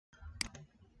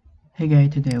Hey guys,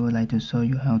 today I would like to show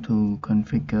you how to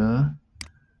configure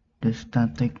the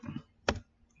static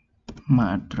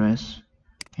MAC address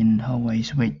in Huawei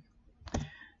switch.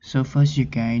 So first you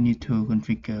guys need to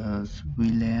configure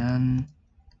VLAN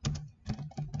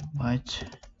byte.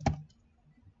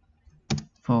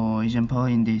 For example,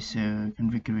 in this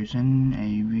configuration,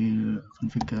 I will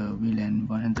configure VLAN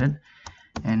 100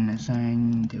 and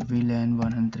assign the VLAN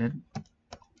 100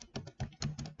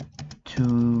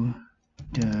 to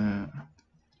the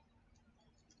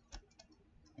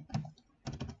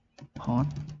port,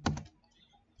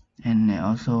 and I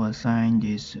also assign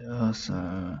this as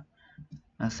a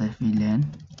VLAN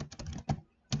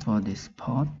for this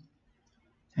port.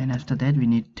 And after that we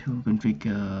need to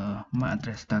configure MAC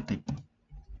address static.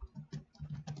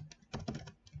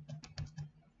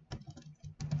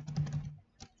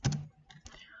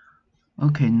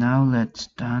 Okay, now let's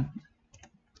start.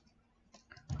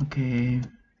 Okay,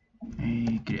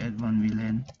 I create one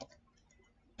VLAN.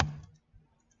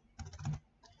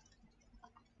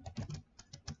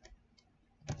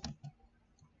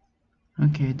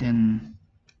 Okay, then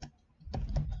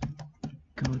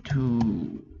go to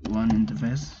one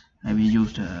interface. I will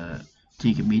use the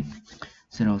gigabit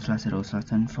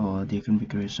 0/0/10 for the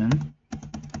configuration.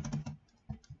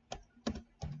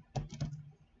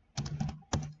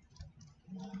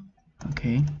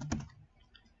 Okay,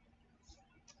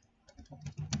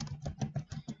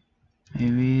 I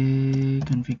will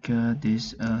configure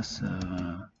this as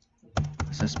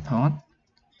a port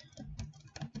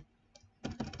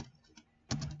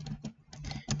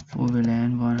for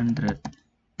VLAN 100.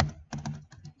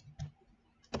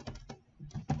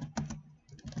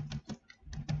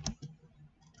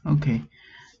 Okay,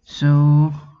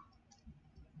 so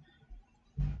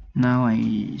now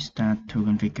I start to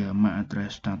configure MAC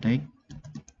address static,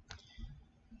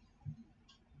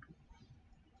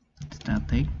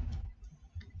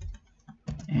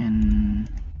 and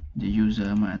the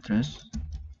user MAC address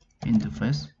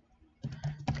interface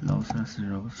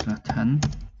 /0/10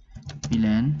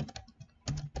 VLAN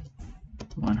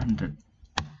 100.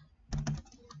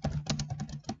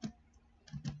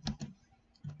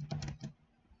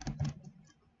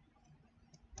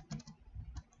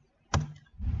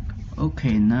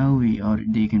 Okay, now we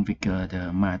already configure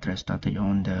the MAC address static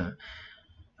on the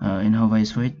in Huawei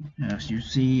switch. As you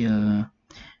see,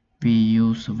 we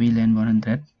use VLAN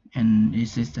 100, and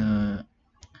this is the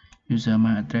user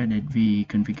MAC address that we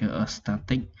configure as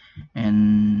static,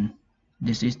 and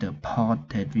this is the port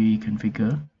that we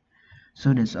configure.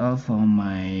 So that's all for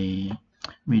my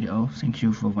video. Thank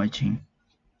you for watching.